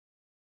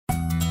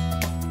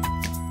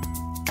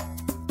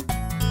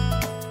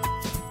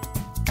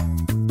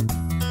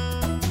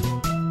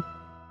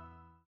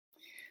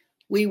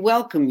We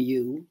welcome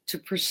you to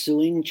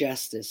Pursuing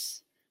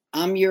Justice.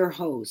 I'm your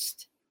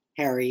host,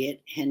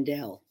 Harriet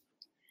Hendel.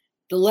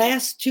 The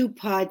last two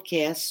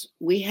podcasts,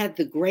 we had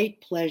the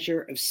great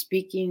pleasure of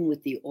speaking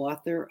with the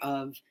author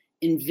of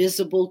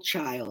Invisible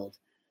Child,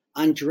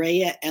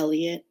 Andrea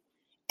Elliott,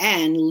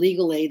 and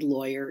legal aid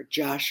lawyer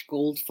Josh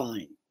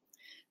Goldfein.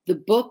 The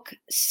book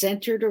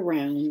centered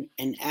around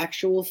an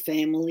actual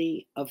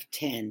family of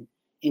 10,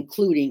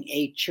 including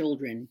 8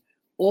 children,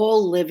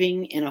 all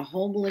living in a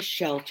homeless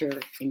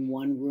shelter in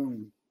one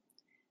room.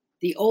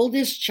 The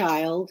oldest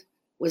child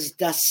was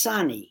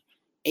Dasani,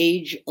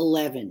 age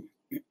 11.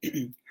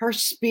 Her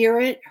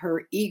spirit,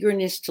 her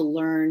eagerness to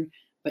learn,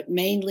 but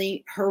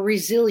mainly her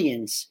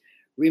resilience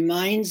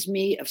reminds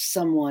me of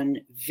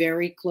someone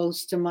very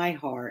close to my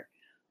heart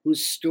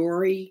whose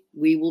story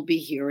we will be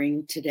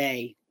hearing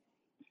today.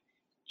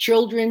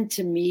 Children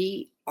to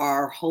me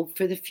are hope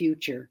for the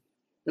future,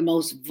 the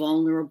most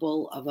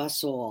vulnerable of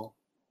us all.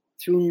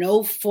 Through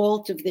no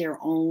fault of their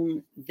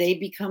own, they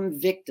become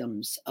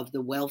victims of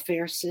the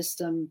welfare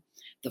system,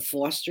 the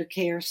foster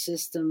care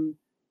system,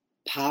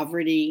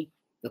 poverty,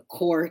 the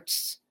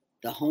courts,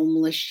 the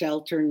homeless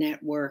shelter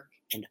network,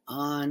 and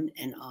on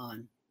and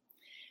on.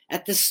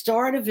 At the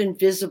start of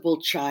Invisible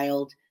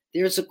Child,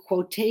 there's a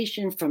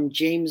quotation from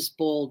James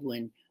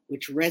Baldwin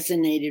which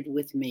resonated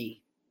with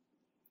me.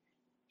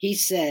 He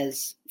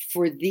says,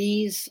 "For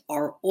these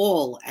are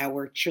all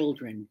our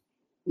children.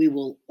 We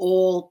will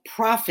all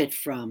profit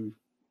from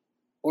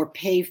or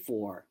pay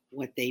for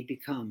what they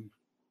become."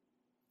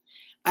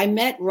 I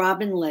met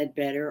Robin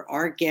Ledbetter,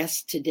 our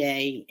guest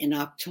today, in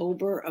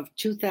October of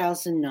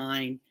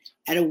 2009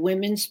 at a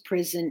women's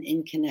prison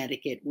in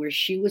Connecticut where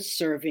she was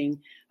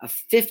serving a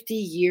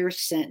 50-year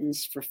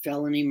sentence for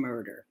felony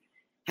murder,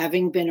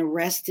 having been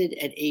arrested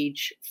at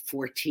age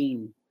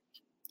 14.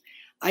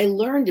 I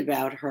learned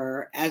about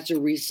her as a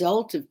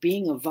result of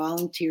being a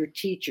volunteer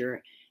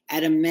teacher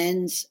at a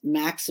men's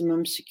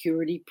maximum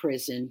security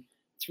prison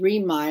 3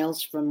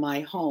 miles from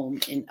my home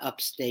in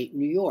upstate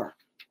New York.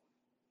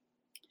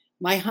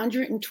 My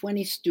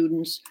 120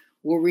 students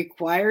were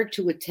required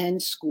to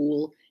attend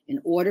school in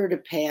order to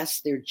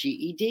pass their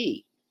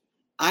GED.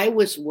 I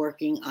was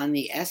working on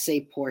the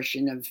essay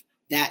portion of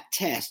that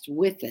test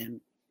with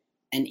them,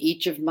 and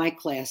each of my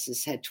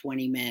classes had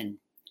 20 men.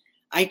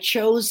 I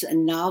chose a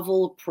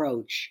novel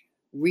approach,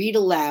 read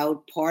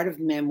aloud part of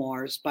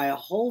memoirs by a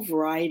whole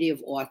variety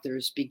of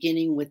authors,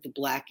 beginning with the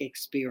Black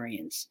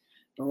experience,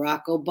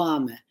 Barack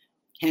Obama,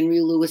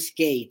 Henry Louis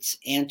Gates,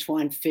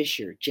 Antoine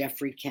Fisher,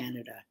 Jeffrey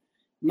Canada.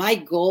 My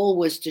goal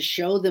was to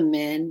show the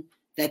men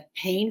that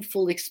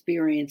painful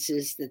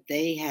experiences that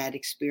they had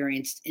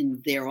experienced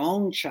in their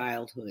own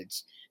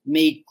childhoods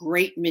made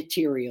great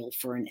material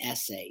for an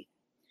essay.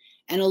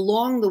 And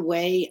along the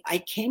way, I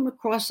came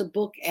across a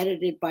book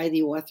edited by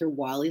the author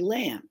Wally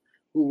Lamb,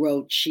 who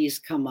wrote She's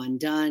Come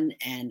Undone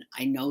and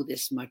I Know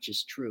This Much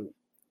Is True.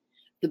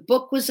 The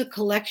book was a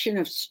collection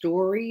of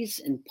stories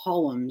and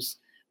poems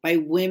by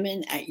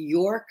women at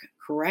York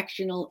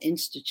Correctional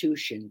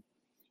Institution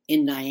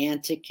in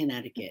Niantic,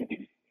 Connecticut.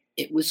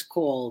 It was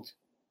called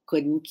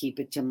Couldn't Keep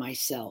It to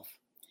Myself.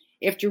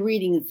 After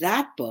reading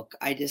that book,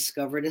 I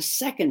discovered a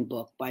second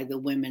book by the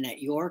women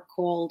at York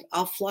called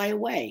I'll Fly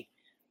Away,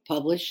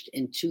 published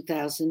in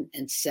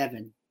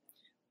 2007.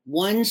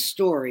 One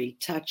story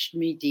touched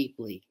me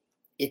deeply.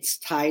 Its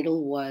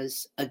title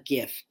was A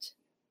Gift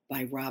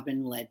by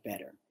Robin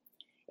Ledbetter.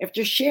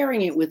 After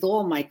sharing it with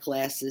all my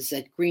classes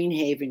at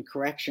Greenhaven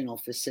Correctional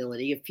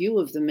Facility, a few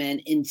of the men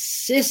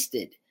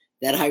insisted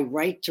that I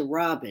write to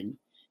Robin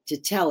to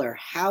tell her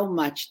how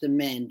much the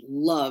men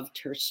loved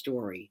her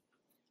story.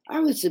 I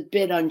was a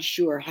bit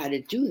unsure how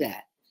to do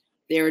that.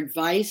 Their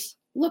advice,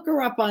 look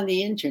her up on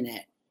the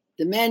internet.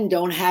 The men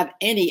don't have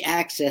any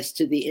access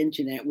to the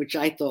internet, which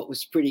I thought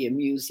was pretty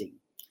amusing.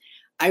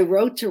 I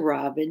wrote to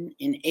Robin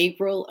in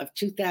April of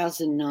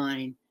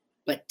 2009,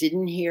 but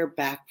didn't hear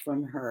back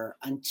from her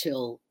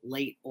until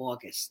late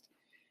August.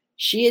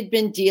 She had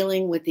been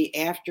dealing with the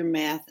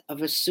aftermath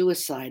of a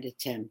suicide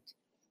attempt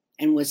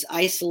and was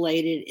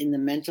isolated in the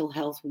mental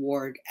health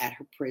ward at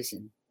her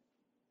prison.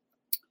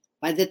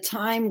 By the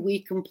time we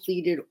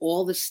completed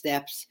all the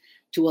steps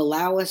to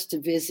allow us to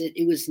visit,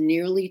 it was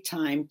nearly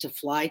time to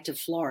fly to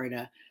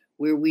Florida,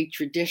 where we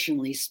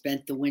traditionally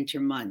spent the winter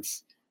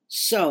months.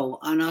 So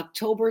on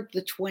October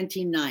the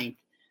 29th,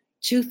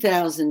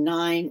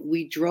 2009,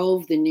 we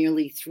drove the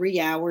nearly 3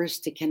 hours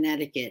to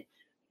Connecticut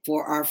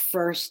for our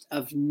first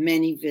of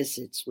many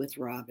visits with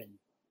Robin.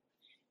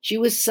 She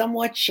was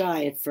somewhat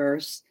shy at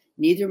first.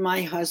 Neither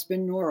my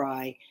husband nor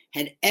I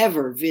had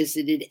ever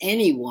visited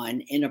anyone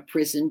in a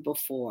prison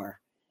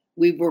before.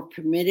 We were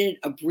permitted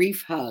a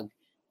brief hug,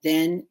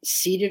 then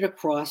seated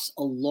across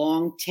a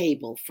long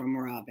table from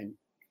Robin.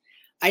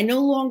 I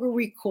no longer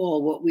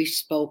recall what we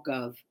spoke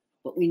of,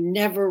 but we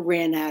never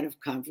ran out of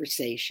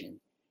conversation.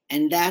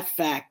 And that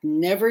fact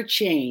never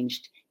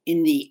changed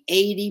in the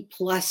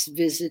 80-plus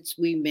visits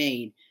we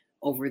made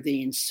over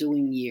the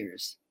ensuing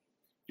years.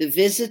 The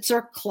visits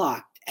are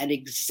clocked at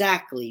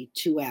exactly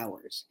 2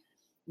 hours.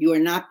 You are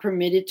not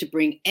permitted to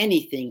bring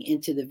anything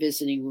into the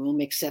visiting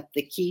room except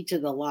the key to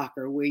the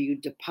locker where you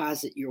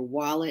deposit your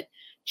wallet,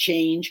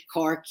 change,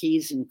 car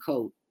keys, and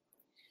coat.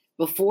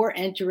 Before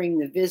entering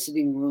the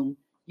visiting room,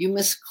 you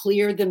must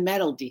clear the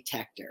metal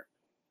detector.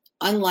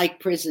 Unlike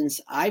prisons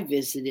I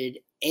visited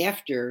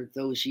after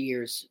those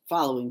years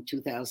following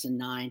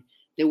 2009,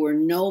 there were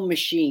no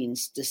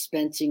machines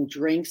dispensing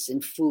drinks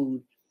and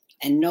food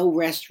and no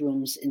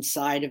restrooms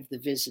inside of the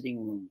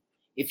visiting room.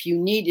 If you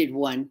needed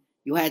one,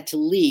 you had to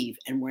leave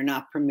and were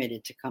not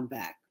permitted to come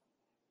back.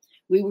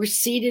 We were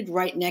seated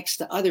right next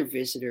to other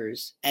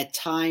visitors. At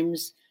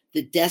times,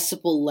 the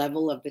decibel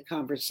level of the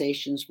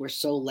conversations were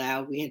so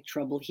loud we had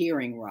trouble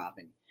hearing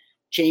Robin.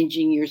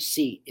 Changing your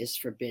seat is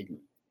forbidden.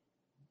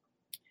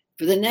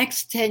 For the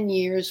next 10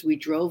 years, we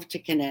drove to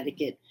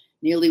Connecticut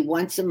nearly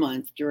once a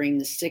month during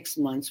the 6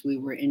 months we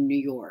were in New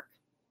York.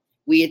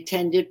 We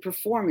attended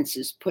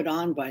performances put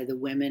on by the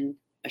women,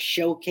 a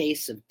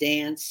showcase of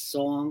dance,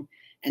 song,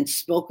 and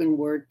spoken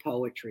word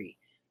poetry,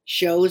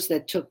 shows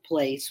that took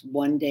place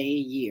one day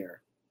a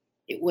year.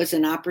 It was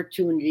an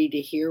opportunity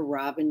to hear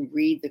Robin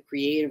read the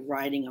creative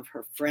writing of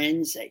her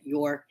friends at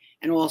York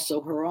and also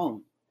her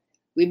own.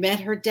 We met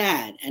her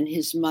dad and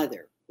his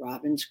mother,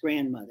 Robin's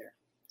grandmother,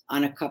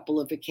 on a couple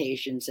of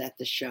occasions at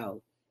the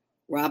show.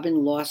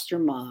 Robin lost her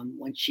mom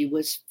when she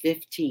was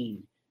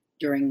 15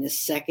 during the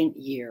second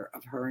year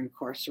of her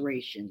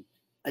incarceration,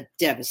 a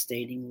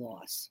devastating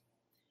loss.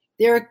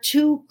 There are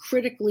two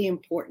critically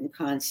important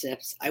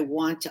concepts I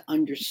want to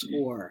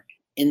underscore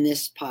in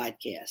this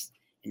podcast,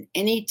 and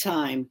any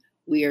time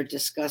we are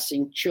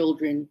discussing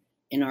children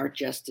in our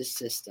justice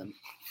system.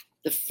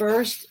 The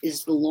first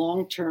is the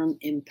long-term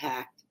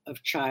impact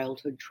of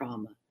childhood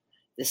trauma.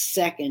 The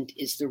second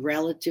is the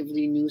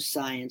relatively new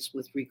science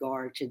with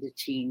regard to the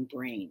teen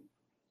brain.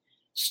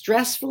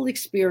 Stressful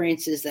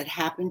experiences that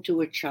happen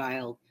to a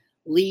child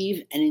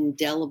leave an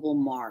indelible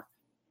mark.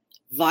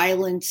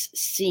 Violence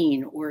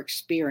seen or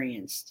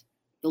experienced,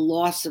 the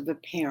loss of a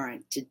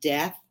parent to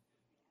death,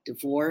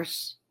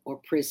 divorce, or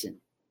prison.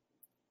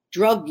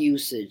 Drug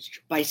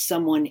usage by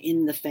someone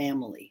in the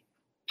family,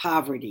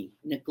 poverty,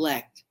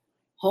 neglect,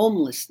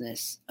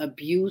 homelessness,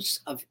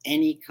 abuse of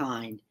any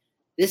kind.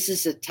 This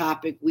is a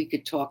topic we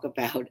could talk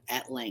about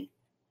at length.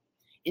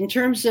 In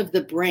terms of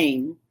the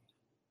brain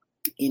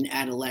in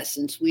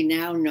adolescence, we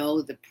now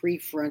know the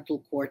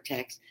prefrontal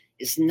cortex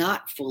is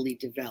not fully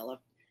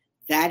developed.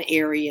 That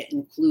area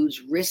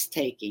includes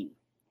risk-taking,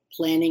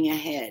 planning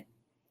ahead,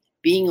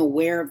 being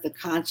aware of the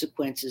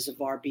consequences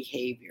of our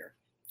behavior.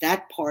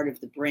 That part of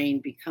the brain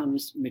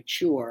becomes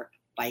mature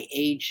by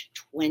age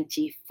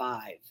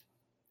 25.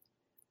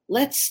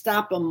 Let's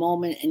stop a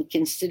moment and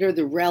consider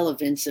the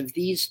relevance of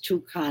these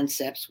two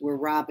concepts where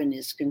Robin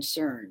is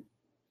concerned.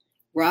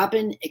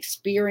 Robin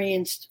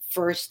experienced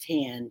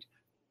firsthand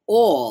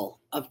all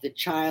of the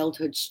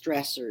childhood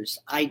stressors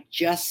I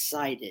just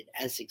cited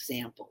as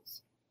examples.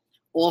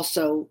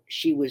 Also,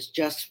 she was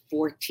just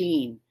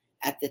 14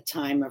 at the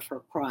time of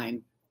her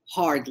crime,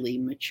 hardly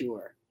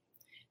mature.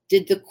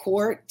 Did the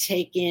court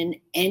take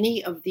in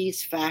any of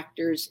these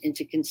factors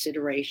into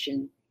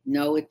consideration?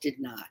 No, it did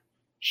not.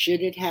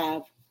 Should it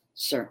have?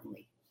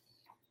 Certainly.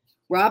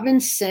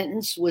 Robin's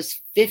sentence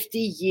was 50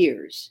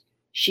 years.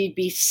 She'd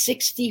be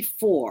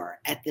 64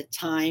 at the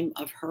time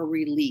of her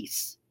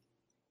release.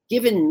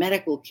 Given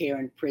medical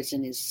care in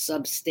prison is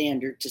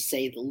substandard, to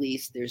say the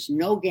least, there's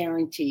no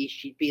guarantee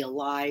she'd be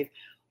alive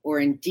or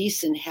in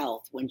decent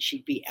health when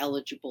she'd be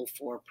eligible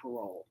for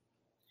parole.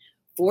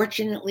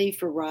 Fortunately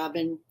for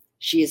Robin,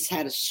 she has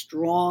had a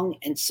strong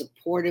and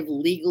supportive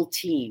legal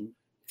team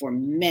for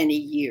many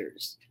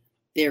years.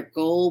 Their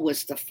goal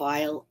was to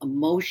file a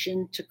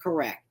motion to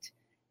correct,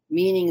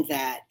 meaning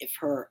that if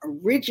her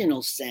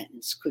original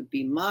sentence could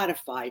be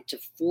modified to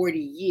 40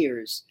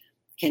 years,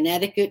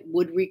 Connecticut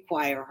would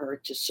require her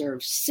to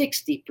serve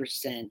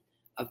 60%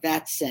 of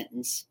that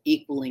sentence,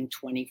 equaling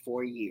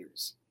 24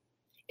 years.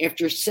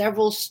 After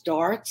several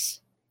starts,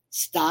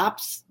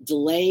 stops,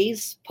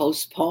 delays,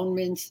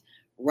 postponements,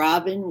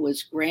 Robin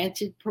was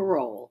granted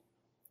parole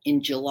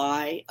in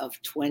July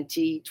of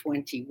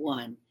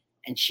 2021,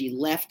 and she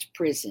left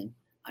prison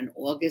on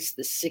August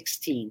the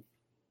 16th,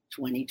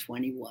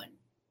 2021.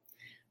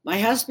 My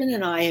husband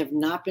and I have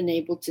not been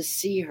able to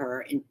see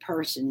her in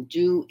person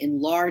due in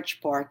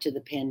large part to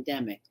the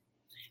pandemic.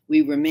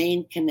 We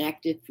remained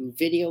connected through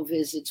video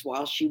visits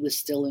while she was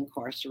still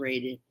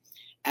incarcerated,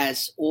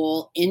 as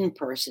all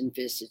in-person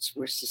visits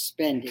were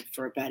suspended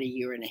for about a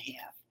year and a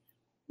half.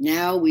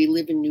 Now we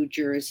live in New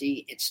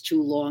Jersey. It's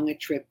too long a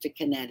trip to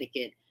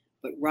Connecticut,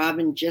 but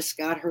Robin just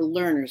got her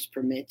learner's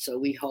permit, so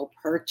we hope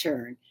her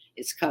turn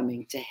is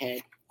coming to head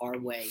our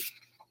way.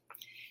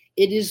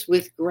 It is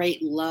with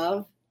great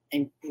love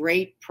and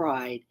great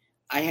pride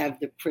I have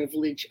the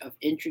privilege of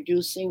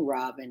introducing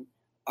Robin,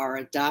 our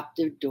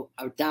adopted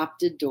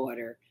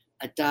daughter,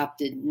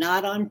 adopted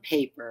not on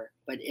paper,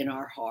 but in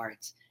our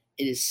hearts.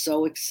 It is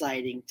so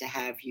exciting to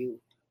have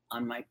you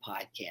on my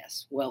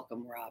podcast.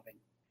 Welcome, Robin.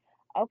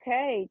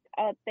 Okay.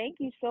 Thank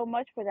you so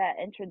much for that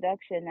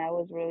introduction. That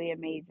was really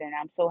amazing.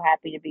 I'm so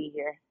happy to be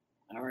here.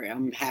 All right,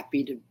 I'm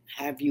happy to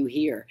have you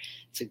here.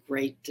 It's a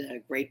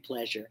great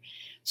pleasure.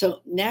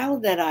 So now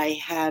that I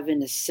have,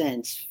 in a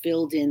sense,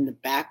 filled in the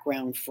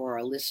background for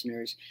our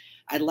listeners,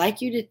 I'd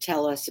like you to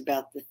tell us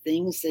about the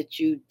things that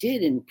you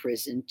did in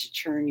prison to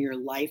turn your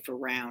life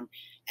around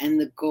and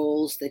the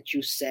goals that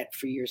you set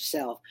for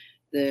yourself.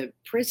 The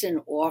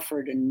prison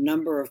offered a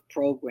number of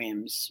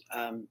programs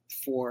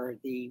for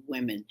the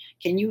women.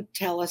 Can you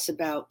tell us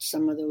about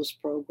some of those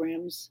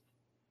programs?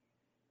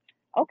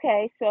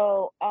 Okay,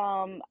 so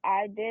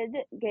I did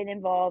get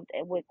involved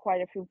with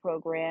quite a few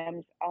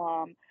programs,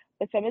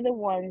 but some of the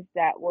ones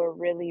that were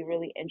really,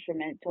 really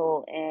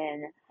instrumental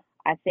in,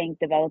 I think,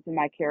 developing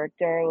my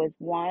character was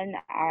one,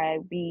 I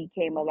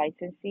became a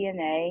licensed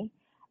CNA,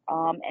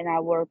 and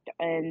I worked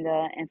in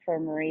the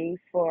infirmary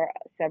for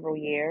several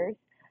years.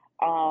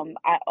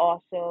 I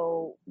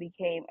also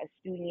became a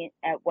student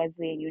at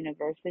Wesleyan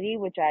University,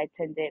 which I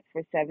attended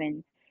for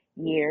 7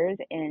 years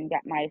and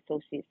got my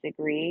associate's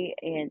degree.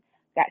 And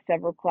got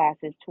several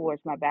classes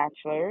towards my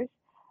bachelor's.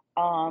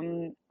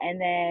 And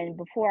then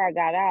before I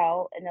got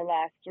out, in the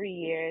last 3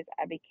 years,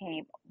 I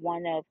became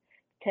one of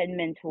 10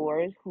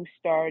 mentors who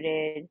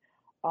started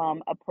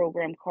a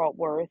program called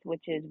Worth,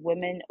 which is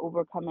Women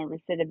Overcoming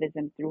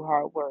Recidivism Through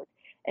Hard Work.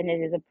 And it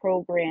is a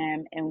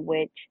program in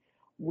which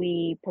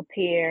we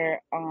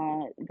prepare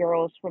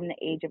girls from the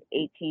age of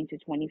 18 to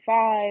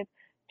 25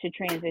 to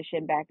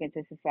transition back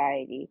into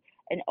society.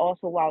 And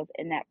also, while I was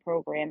in that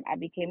program, I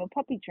became a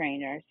puppy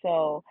trainer.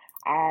 So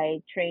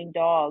I train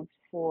dogs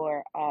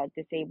for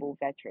disabled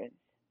veterans.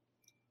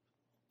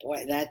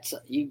 Boy, that's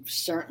you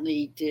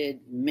certainly did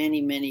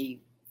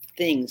many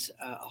things,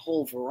 a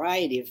whole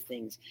variety of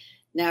things.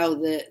 Now,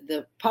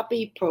 the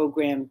puppy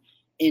program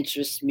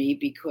interests me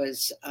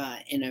because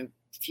in a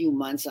few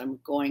months I'm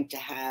going to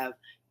have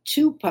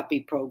two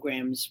puppy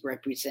programs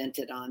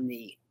represented on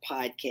the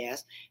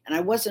podcast, and I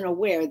wasn't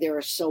aware there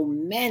are so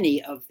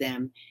many of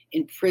them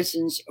in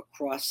prisons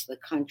across the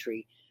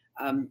country.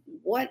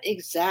 What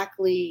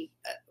exactly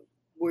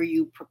were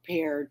you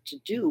prepared to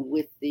do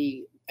with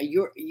the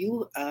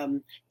you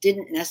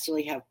didn't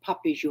necessarily have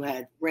puppies, you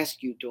had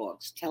rescue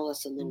dogs. Tell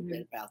us a little hmm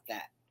bit about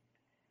that.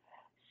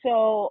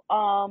 So,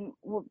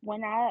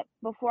 when I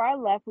before I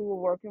left, we were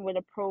working with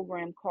a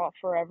program called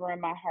Forever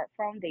in My Heart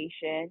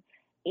Foundation,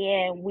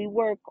 and we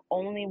work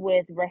only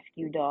with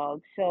rescue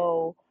dogs.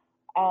 So,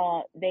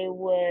 they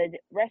would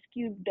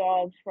rescue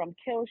dogs from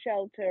kill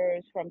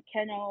shelters, from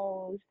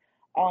kennels,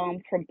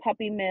 from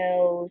puppy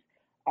mills,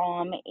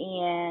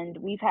 and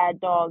we've had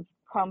dogs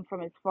come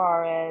from as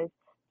far as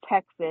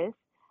Texas,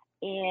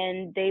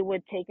 and they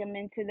would take them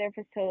into their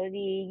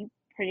facility,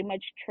 pretty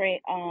much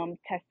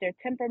test their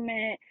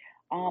temperament,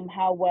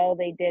 how well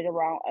they did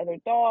around other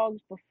dogs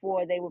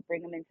before they would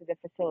bring them into the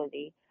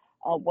facility.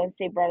 Once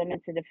they brought them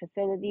into the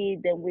facility,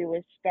 then we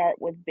would start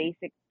with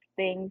basic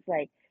things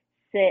like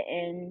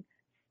sitting,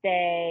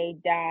 stay,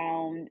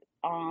 down,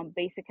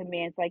 basic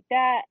commands like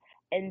that.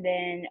 And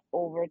then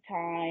over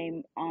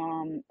time,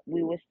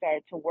 we would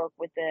start to work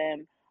with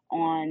them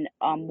on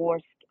more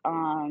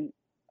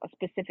a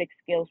specific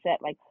skill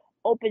set, like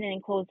opening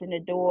and closing the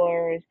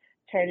doors,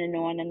 turning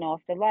on and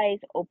off the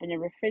lights, opening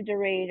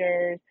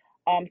refrigerators,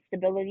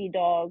 stability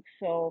dogs,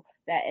 so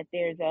that if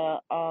there's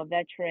a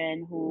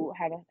veteran who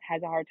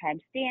has a hard time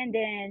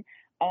standing,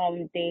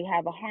 they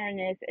have a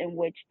harness in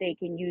which they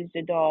can use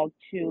the dog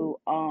to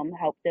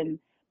help them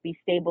be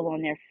stable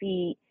on their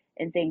feet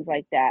and things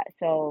like that.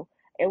 So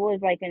it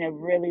was like in a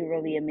really,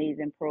 really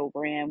amazing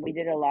program. We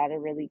did a lot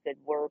of really good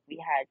work. We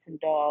had some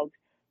dogs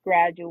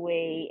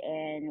graduate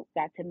and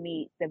got to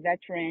meet the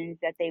veterans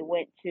that they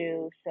went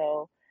to.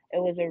 So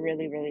it was a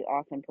really, really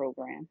awesome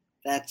program.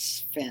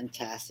 That's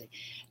fantastic.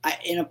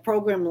 In a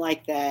program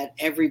like that,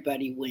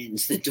 everybody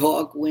wins. The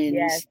dog Yes,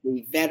 wins,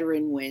 the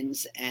veteran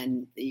wins,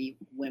 and the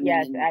women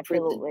yes, in prison.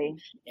 absolutely.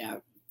 Yeah,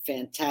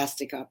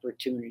 fantastic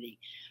opportunity.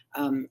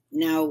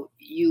 Now,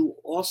 you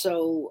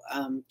also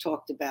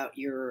talked about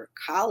your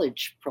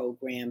college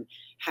program.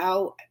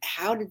 How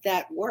did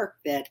that work?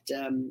 That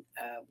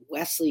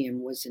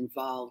Wesleyan was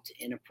involved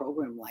in a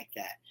program like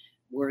that.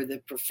 Were the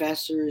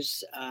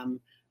professors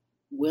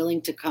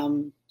willing to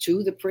come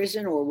to the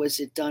prison, or was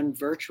it done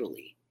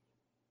virtually?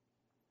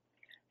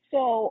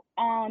 So,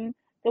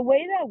 the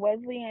way that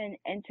Wesleyan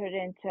entered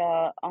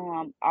into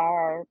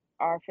our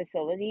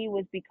facility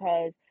was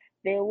because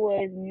there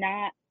was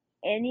not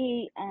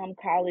any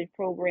college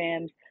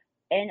programs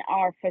in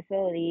our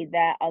facility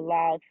that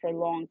allowed for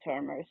long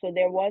termers. So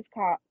there was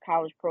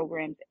college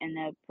programs in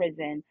the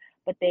prison,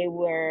 but they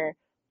were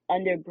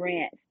under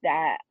grants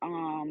that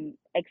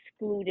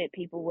excluded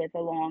people with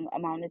a long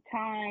amount of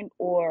time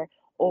or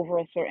over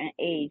a certain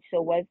age.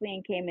 So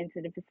Wesleyan came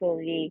into the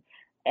facility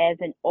as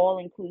an all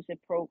inclusive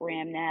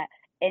program that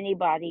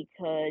anybody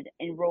could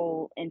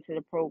enroll into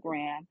the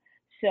program.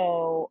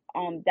 So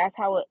that's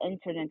how it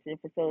entered into the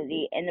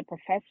facility. And the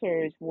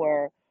professors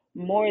were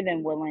more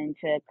than willing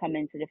to come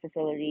into the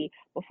facility.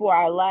 Before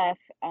I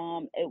left,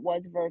 it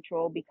was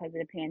virtual because of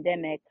the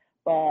pandemic.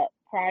 But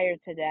prior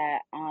to that,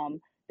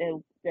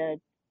 the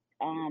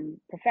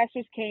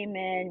professors came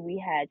in, we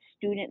had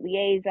student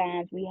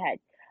liaisons, we had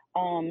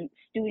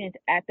students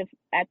at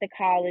the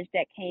college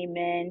that came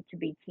in to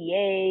be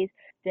TAs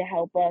to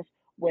help us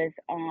with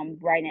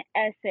writing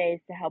essays,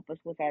 to help us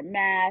with our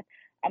math.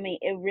 I mean,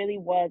 it really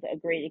was a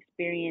great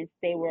experience.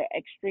 They were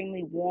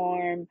extremely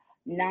warm,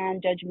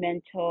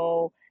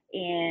 non-judgmental,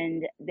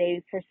 and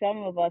they, for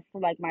some of us,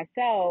 like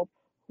myself,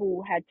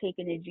 who had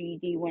taken a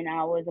GED when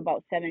I was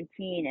about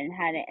 17 and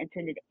hadn't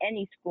attended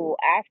any school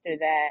after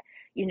that,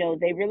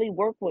 they really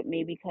worked with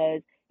me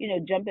because,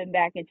 jumping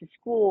back into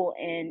school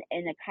in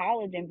a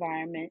college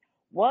environment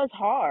was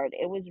hard.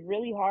 It was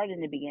really hard in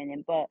the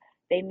beginning, but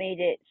they made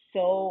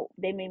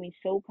me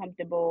so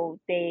comfortable.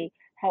 They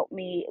helped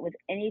me with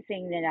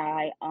anything that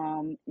I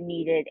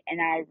needed,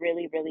 and I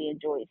really, really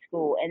enjoyed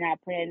school. And I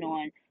plan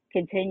on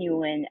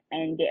continuing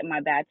and getting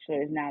my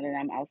bachelor's now that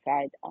I'm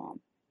outside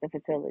the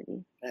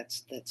facility.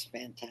 That's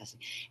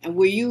fantastic. And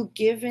were you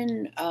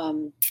given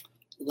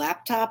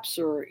laptops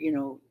or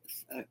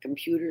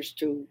computers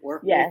to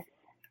work with? Yes.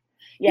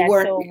 You Yeah,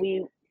 weren't. so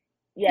You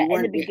in the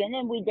weren't.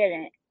 beginning we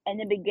didn't. In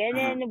the Uh,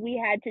 beginning we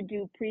had to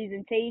do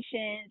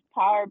presentations,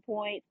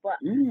 PowerPoints, but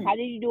mm, how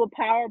did you do a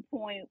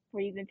PowerPoint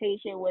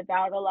presentation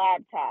without a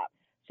laptop?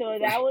 So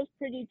that right. was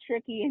pretty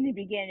tricky in the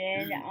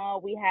beginning.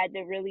 We had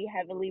to really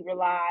heavily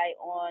rely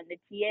on the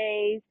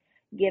TAs,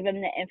 give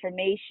them the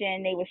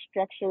information. They would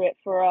structure it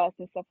for us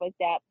and stuff like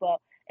that. But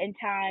in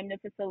time, the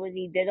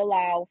facility did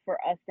allow for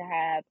us to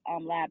have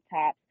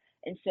laptops,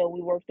 and so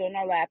we worked on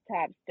our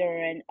laptops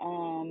during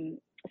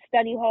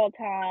study hall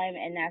time,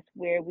 and that's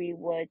where we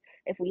would,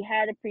 if we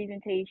had a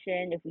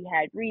presentation, if we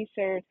had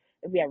research,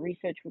 if we had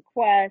research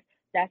requests,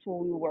 that's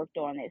when we worked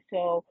on it.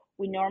 So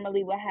we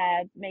normally would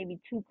have maybe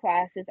 2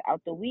 classes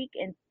out the week,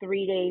 and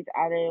 3 days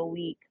out of the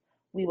week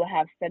we would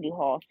have study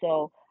hall.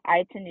 So I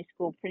attended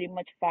school pretty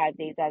much 5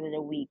 days out of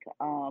the week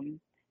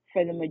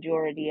for the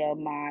majority of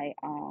my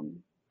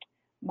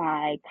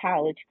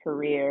college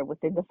career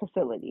within the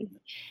facility.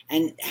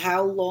 And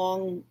how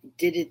long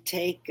did it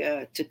take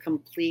to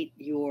complete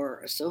your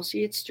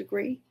associate's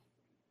degree?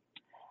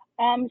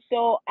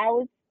 So I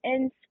was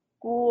in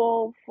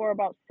school for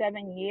about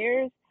 7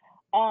 years.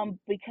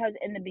 Because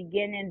in the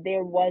beginning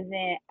it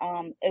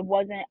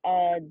wasn't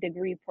a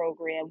degree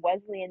program.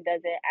 Wesleyan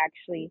doesn't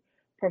actually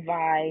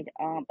provide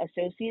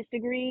associate's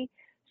degree.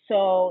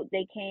 So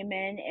they came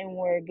in and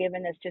were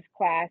giving us just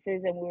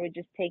classes, and we were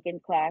just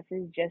taking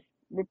classes just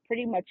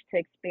pretty much to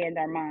expand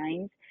our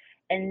minds.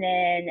 And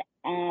then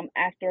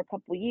after a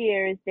couple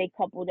years, they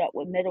coupled up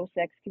with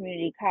Middlesex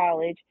Community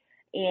College,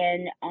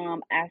 and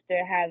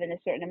after having a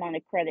certain amount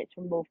of credits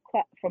from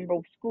from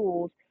both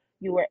schools,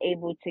 you were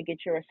able to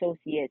get your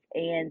associates,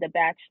 and the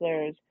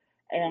bachelor's,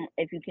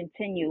 if you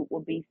continue,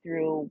 will be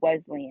through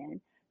Wesleyan.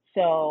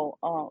 So,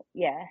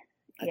 yeah,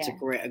 That's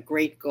yeah, a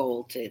great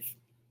goal to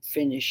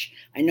finish.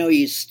 I know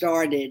you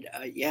started.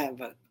 You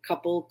have a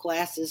couple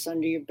classes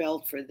under your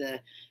belt for the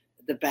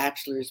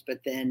bachelor's, but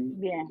then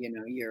yeah,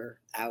 you're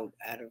out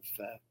of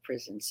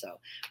prison. So,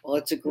 well,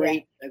 it's a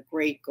yeah.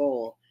 great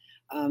goal.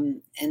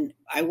 And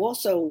I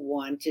also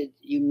wanted,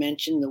 you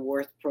mentioned the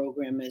Worth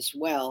program as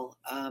well.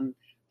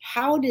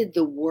 How did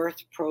the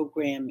Worth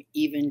program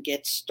even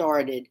get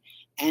started,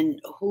 and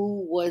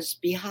who was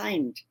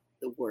behind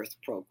the Worth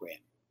program?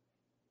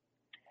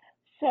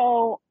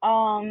 So,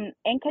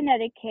 in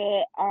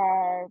Connecticut,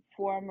 our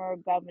former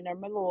Governor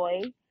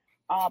Malloy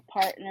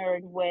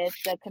partnered with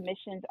the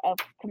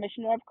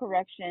Commissioner of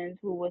Corrections,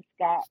 who was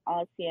Scott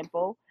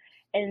Sample,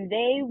 and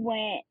they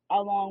went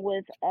along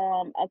with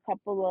a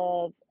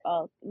couple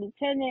of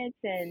lieutenants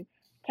and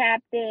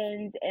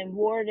captains and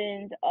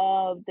wardens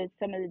of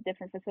some of the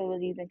different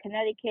facilities in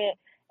Connecticut,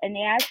 and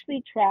they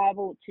actually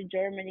traveled to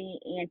Germany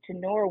and to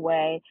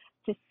Norway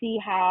to see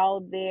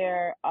how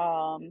their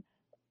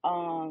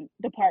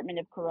Department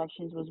of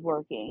Corrections was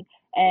working.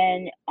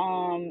 And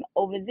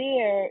over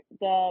there,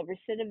 the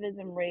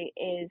recidivism rate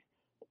is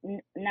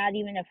not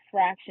even a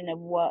fraction of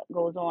what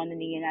goes on in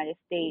the United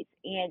States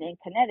and in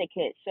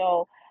Connecticut.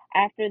 So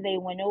after they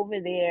went over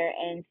there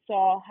and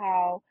saw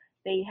how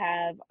they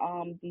have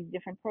these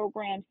different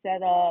programs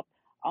set up,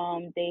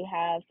 they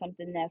have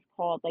something that's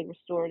called like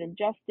restorative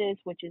justice,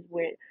 which is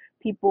where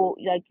people,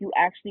 like, you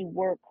actually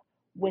work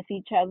with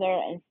each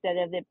other instead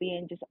of it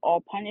being just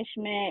all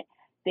punishment.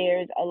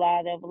 There's a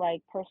lot of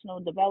like personal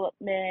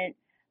development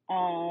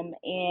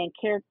and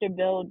character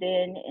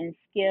building and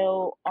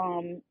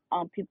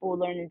people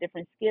learning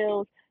different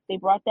skills. They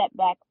brought that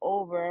back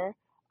over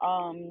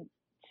um,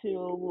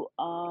 to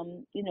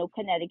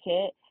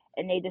Connecticut,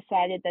 and they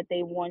decided that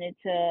they wanted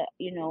to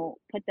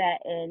put that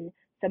in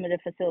some of the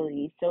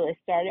facilities. So it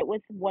started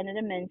with one of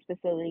the men's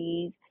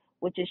facilities,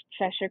 which is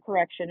Cheshire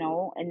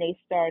Correctional, and they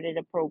started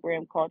a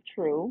program called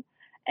True.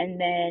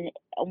 And then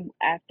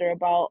after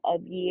about a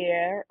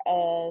year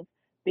of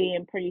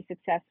being pretty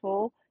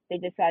successful, they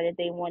decided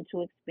they want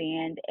to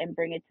expand and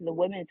bring it to the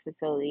women's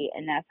facility,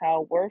 and that's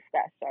how Worth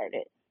got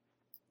started.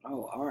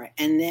 Oh, all right.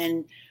 And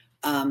then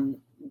um,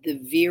 the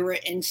Vera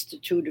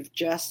Institute of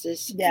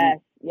Justice and Yes,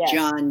 yes,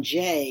 John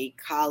Jay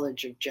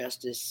College of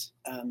Justice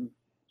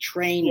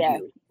trained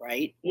Yes, you,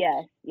 right?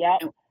 yes,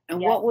 yep,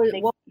 And yep. what was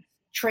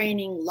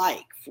training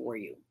like for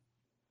you?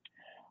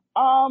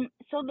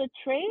 So the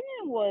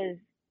training was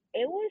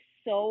it was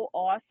so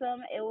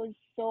awesome. It was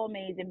so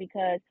amazing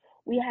because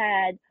we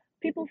had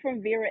people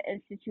from Vera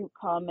Institute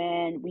come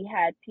in. We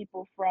had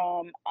people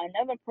from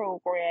another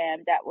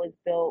program that was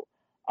built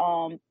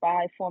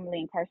by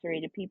formerly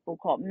incarcerated people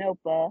called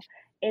MILPA,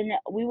 and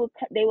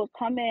they would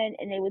come in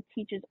and they would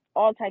teach us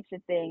all types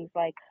of things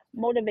like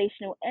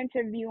motivational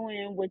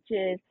interviewing, which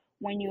is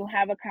when you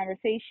have a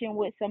conversation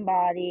with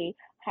somebody,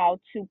 how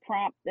to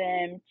prompt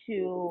them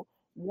to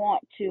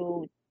want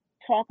to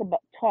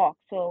talk.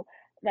 So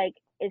like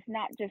it's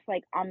not just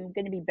like I'm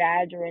gonna be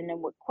badgering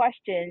them with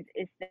questions.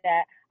 It's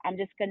that I'm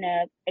just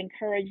gonna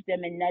encourage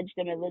them and nudge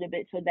them a little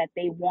bit so that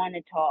they want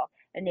to talk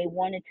and they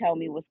want to tell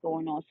me what's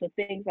going on. So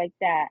things like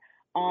that.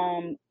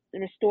 The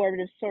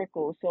restorative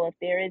circle. So if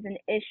there is an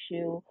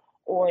issue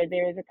or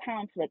there is a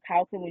conflict,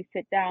 how can we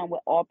sit down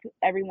with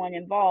everyone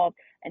involved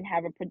and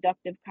have a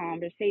productive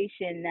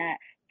conversation that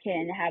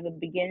can have a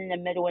beginning, a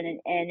middle, and an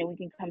end, and we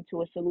can come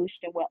to a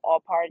solution where all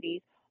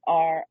parties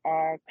are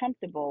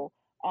comfortable.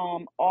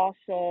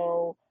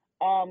 Also,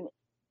 um,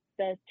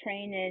 the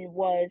training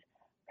was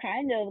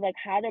kind of like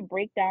how to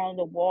break down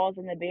the walls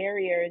and the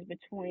barriers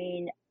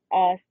between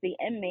us, the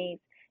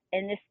inmates,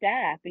 and the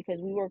staff because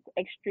we were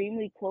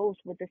extremely close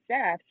with the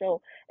staff.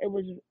 So it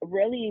was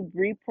really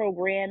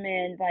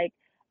reprogramming like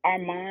our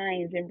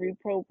minds and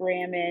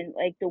reprogramming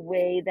like the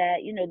way that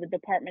the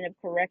Department of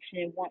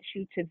Correction wants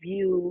you to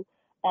view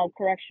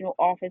correctional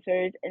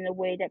officers and the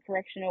way that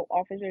correctional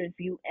officers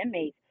view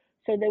inmates.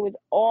 So there was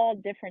all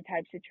different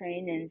types of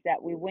trainings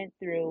that we went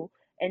through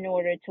in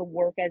order to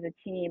work as a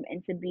team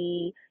and to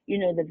be,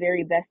 the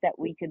very best that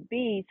we could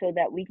be so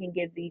that we can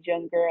give these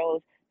young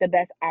girls the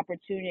best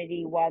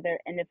opportunity while they're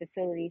in the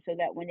facility so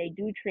that when they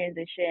do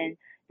transition,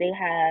 they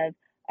have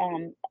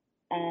um,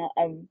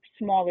 a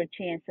smaller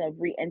chance of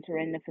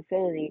re-entering the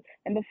facility.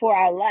 And before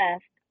I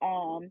left,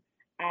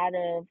 out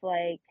of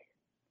like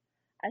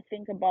I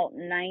think about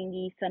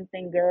 90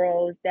 something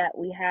girls that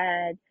we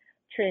had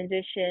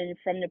transitioned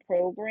from the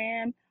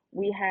program,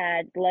 we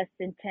had less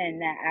than 10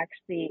 that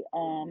actually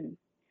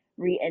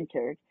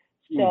re-entered.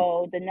 Mm,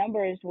 So the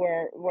numbers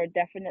were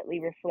definitely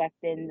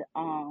reflecting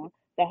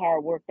the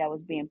hard work that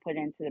was being put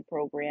into the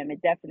program.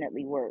 It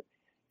definitely works.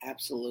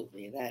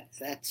 absolutely.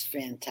 That's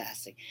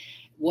fantastic.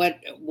 What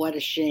a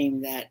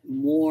shame that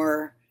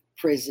more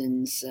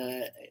prisons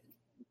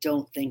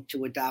don't think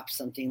to adopt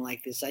something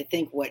like this. I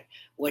think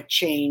what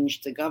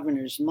changed the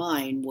governor's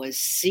mind was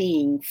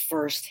seeing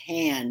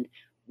firsthand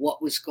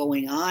what was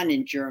going on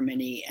in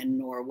Germany and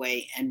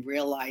Norway and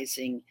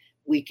realizing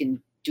we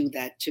can do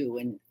that too.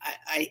 And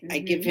I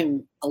give Mhm.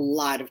 him a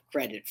lot of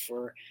credit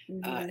for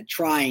Mhm.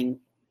 trying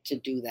to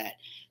do that.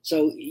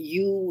 So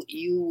you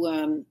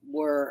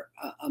were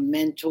a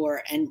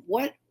mentor, and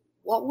what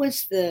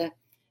was the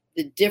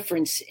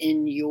difference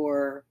in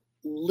your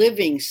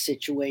living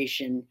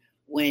situation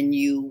when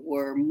you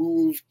were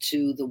moved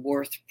to the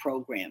Worth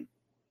program?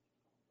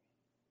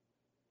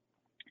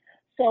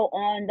 So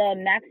on the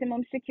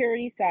maximum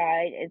security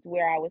side is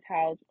where I was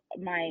housed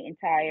my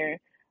entire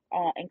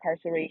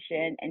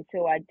incarceration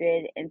until I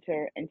did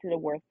enter into the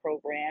Worth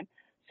program.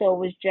 So it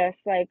was just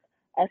like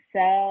a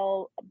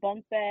cell,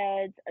 bunk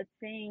beds, a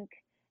sink,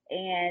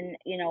 and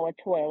a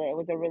toilet. It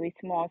was a really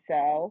small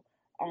cell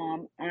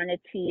on a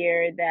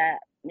tier that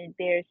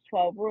there's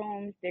 12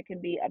 rooms. There can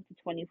be up to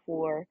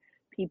 24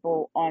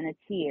 people on a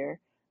tier.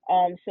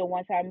 So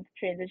once I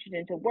transitioned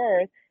into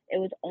Worth, it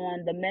was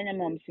on the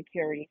minimum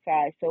security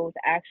side, so it was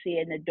actually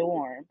in the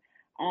dorm.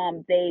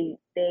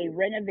 They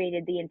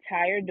renovated the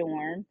entire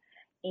dorm,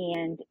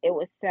 and it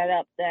was set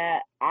up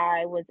that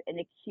I was in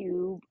a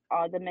cube.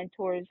 The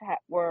mentors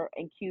were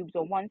in cubes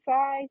on one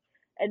side,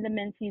 and the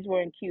mentees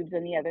were in cubes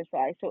on the other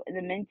side. So in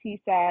the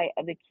mentee side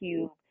of the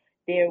cube,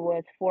 there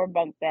was four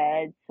bunk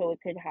beds, so it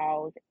could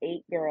house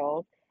 8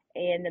 girls,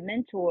 and the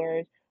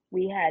mentors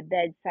we had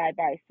beds side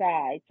by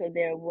side. So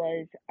there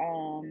was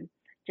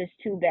just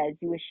two beds.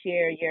 You would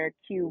share your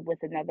cube with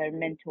another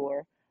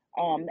mentor.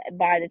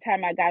 By the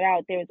time I got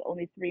out, there was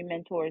only 3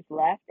 mentors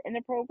left in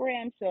the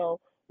program, so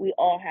we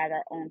all had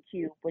our own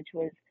cube, which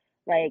was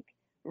like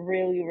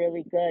really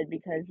really good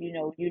because you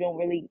don't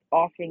really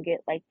often get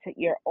like to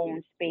your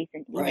own space.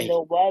 And even Right,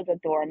 though it was a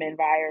dorm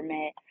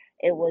environment,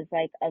 it was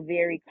like a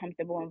very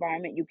comfortable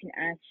environment. You can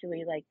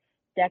actually like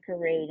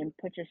decorate and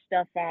put your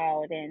stuff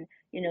out, and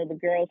the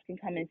girls can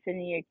come and sit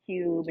in your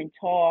cube and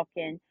talk,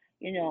 and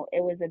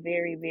it was a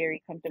very,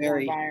 very comfortable very,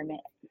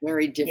 environment.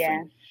 very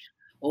Yeah, different.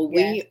 Well,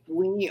 yeah,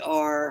 we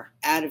are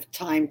out of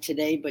time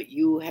today, but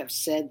you have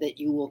said that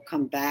you will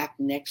come back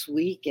next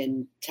week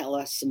and tell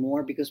us some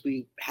more because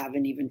we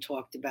haven't even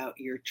talked about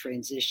your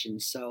transition.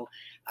 So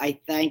I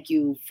thank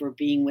you for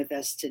being with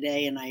us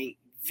today, and I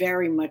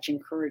very much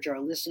encourage our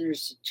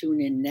listeners to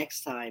tune in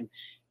next time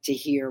to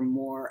hear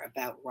more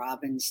about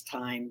Robin's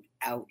time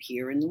out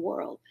here in the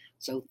world.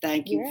 So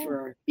thank you yeah,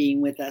 for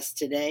being with us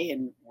today,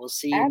 and we'll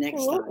see you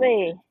next time.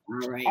 absolutely. All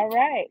right. All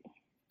right.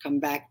 Come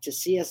back to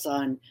see us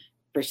on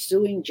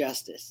Pursuing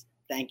Justice.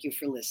 Thank you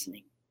for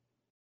listening.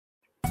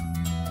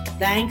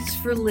 Thanks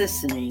for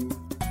listening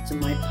to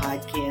my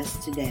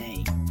podcast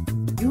today.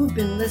 You have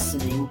been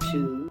listening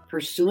to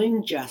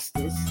Pursuing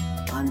Justice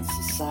on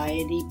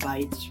Society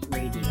Bites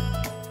Radio,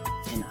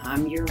 and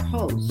I'm your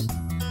host,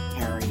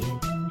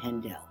 Harriet